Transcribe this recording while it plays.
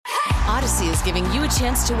Odyssey is giving you a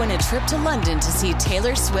chance to win a trip to London to see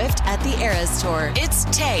Taylor Swift at the Eras Tour. It's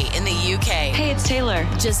Tay in the UK. Hey, it's Taylor.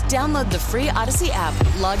 Just download the free Odyssey app,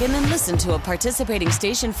 log in and listen to a participating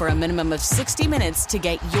station for a minimum of 60 minutes to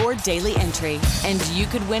get your daily entry. And you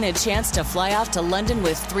could win a chance to fly off to London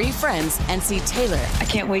with 3 friends and see Taylor. I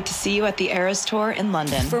can't wait to see you at the Eras Tour in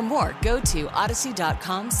London. For more, go to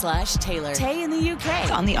odyssey.com/Taylor. Tay in the UK.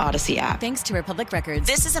 It's on the Odyssey app. Thanks to Republic Records.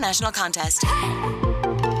 This is a national contest.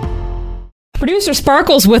 Producer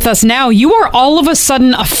Sparkle's with us now. You are all of a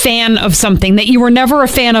sudden a fan of something that you were never a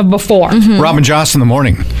fan of before. Mm-hmm. Robin Joss in the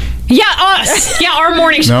morning. Yeah, us. Yeah, our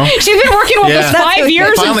morning. No? She's been working with us 5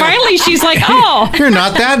 years, and finally she's like, oh. You're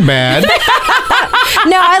not that bad.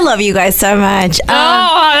 No, I love you guys so much.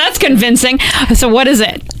 That's convincing. So what is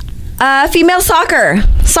it? Female soccer,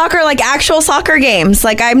 like actual soccer games.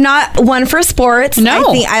 Like, I'm not one for sports. No.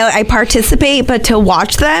 I think I participate, but to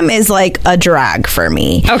watch them is like a drag for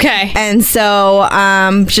me. Okay. And so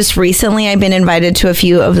just recently I've been invited to a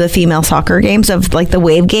few of the female soccer games of like the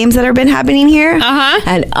wave games that have been happening here. Uh-huh.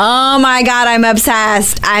 And oh my God, I'm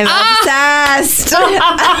obsessed. Obsessed.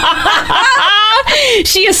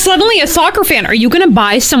 She is suddenly a soccer fan. Are you going to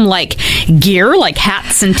buy some like gear, like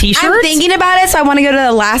hats and t-shirts? I'm thinking about it, so I want to go to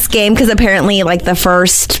the last game because apparently like the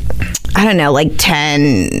first, I don't know, like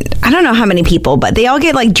 10, I don't know how many people, but they all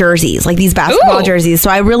get like jerseys, like these basketball jerseys. So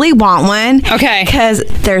I really want one. Okay. Because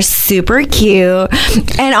they're super cute.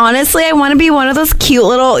 And honestly, I want to be one of those cute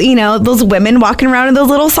little, those women walking around in those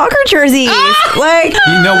little soccer jerseys. Like,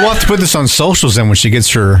 we'll have to put this on socials then when she gets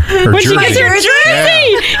her jersey. She gets her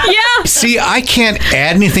jersey. Yeah. See, I can't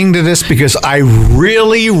add anything to this because I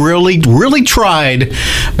really, really, really tried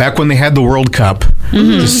back when they had the World Cup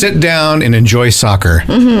to sit down and enjoy soccer.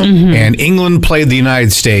 Mm-hmm. And England played the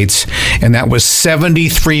United States, and that was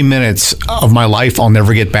 73 minutes of my life I'll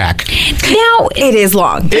never get back. Now, it is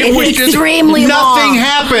long. It was extremely long. Nothing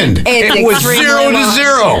happened. It was 0 to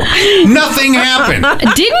 0. Nothing happened.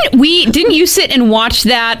 Didn't you sit and watch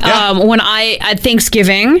that at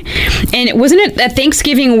Thanksgiving? And wasn't it at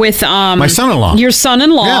Thanksgiving with my son-in-law? Your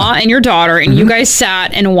son-in-law and your daughter, and you guys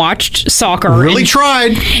sat and watched soccer. Really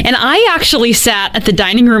tried. And I actually sat at the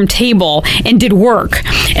dining room table and did work.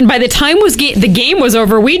 And by the time the game was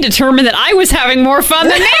over, we determined that I was having more fun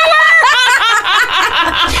than they were.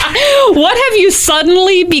 What have you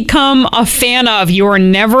suddenly become a fan of? You were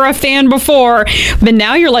never a fan before, but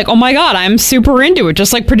now you're like, oh my God, I'm super into it,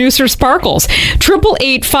 just like producer Sparkles.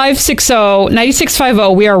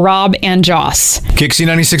 888-560-9650. We are Rob and Joss. KyXy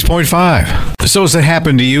 96.5. So has it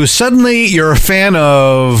happened to you? Suddenly you're a fan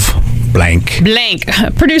of blank.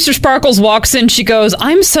 Producer Sparkles walks in. She goes,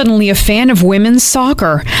 I'm suddenly a fan of women's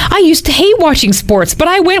soccer. I used to hate watching sports, but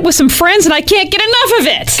I went with some friends and I can't get enough of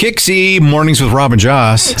it. KyXy, mornings with Rob and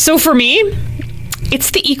Joss. So for me,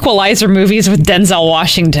 it's the Equalizer movies with Denzel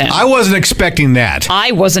Washington. I wasn't expecting that.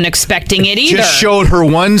 I wasn't expecting it either. Just showed her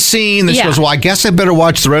one scene. She goes, well, I guess I better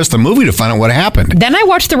watch the rest of the movie to find out what happened. Then I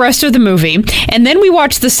watched the rest of the movie, and then we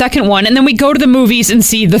watched the second one, and then we go to the movies and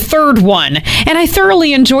see the third one. And I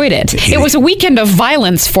thoroughly enjoyed it. It was a weekend of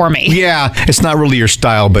violence for me. Yeah, it's not really your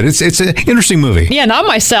style, but it's an interesting movie. Yeah, not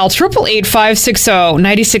my style.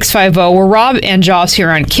 888-560-9650. We're Rob and Joss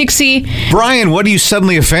here on KyXy. Brian, what are you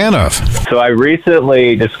suddenly a fan of? So I recently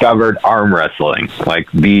discovered arm wrestling, like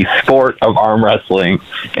the sport of arm wrestling.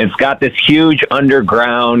 It's got this huge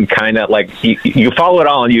underground kind of like, you follow it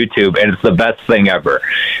all on YouTube, and it's the best thing ever.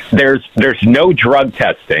 There's no drug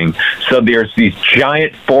testing, so there's these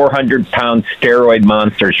giant 400-pound steroid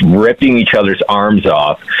monsters ripping each other's arms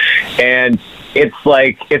off, and it's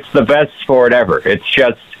the best sport ever. It's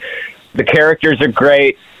just, the characters are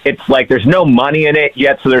great. It's like there's no money in it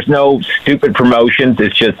yet, so there's no stupid promotions.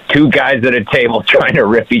 It's just two guys at a table trying to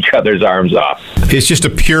rip each other's arms off. It's just a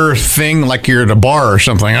pure thing, like you're at a bar or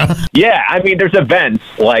something, huh? Yeah, I mean, there's events,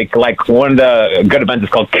 like one of the good events is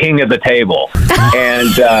called King of the Table. And,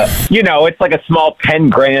 it's like a small 10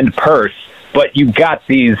 grand purse. But you've got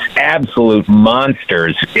these absolute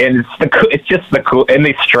monsters, and it's just the cool. And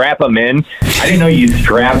they strap them in. I didn't know you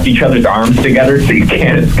strapped each other's arms together so you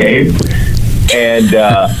can't escape. And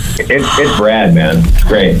it's rad, man. It's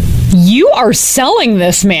great. You are selling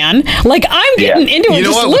this, man. Like, I'm getting into it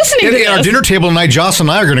just listening to this. At our dinner table tonight, Joss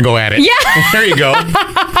and I are going to go at it. Yeah. There you go.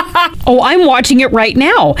 Oh, I'm watching it right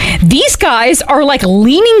now. These guys are like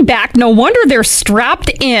leaning back. No wonder they're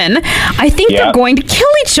strapped in. I think they're going to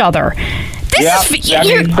kill each other.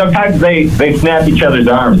 Sometimes they snap each other's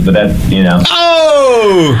arms, but that's,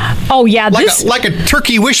 Oh, yeah. Like a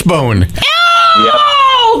turkey wishbone. Oh! Yep.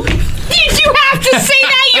 Did you have to say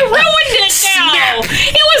that? You ruined it now.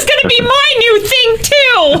 It was going to be my new thing,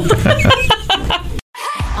 too.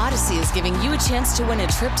 Odyssey is is giving you a chance to win a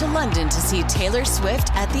trip to London to see Taylor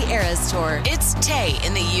Swift at the Eras Tour. It's Tay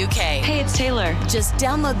in the UK. Hey, it's Taylor. Just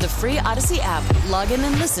download the free Odyssey app, log in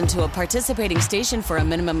and listen to a participating station for a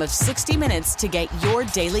minimum of 60 minutes to get your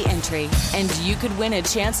daily entry. And you could win a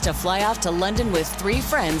chance to fly off to London with 3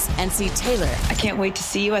 friends and see Taylor. I can't wait to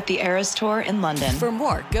see you at the Eras Tour in London. For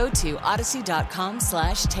more, go to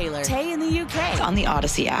odyssey.com/Taylor. Tay in the UK. It's on the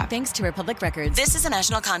Odyssey app. Thanks to Republic Records. This is a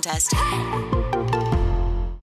national contest.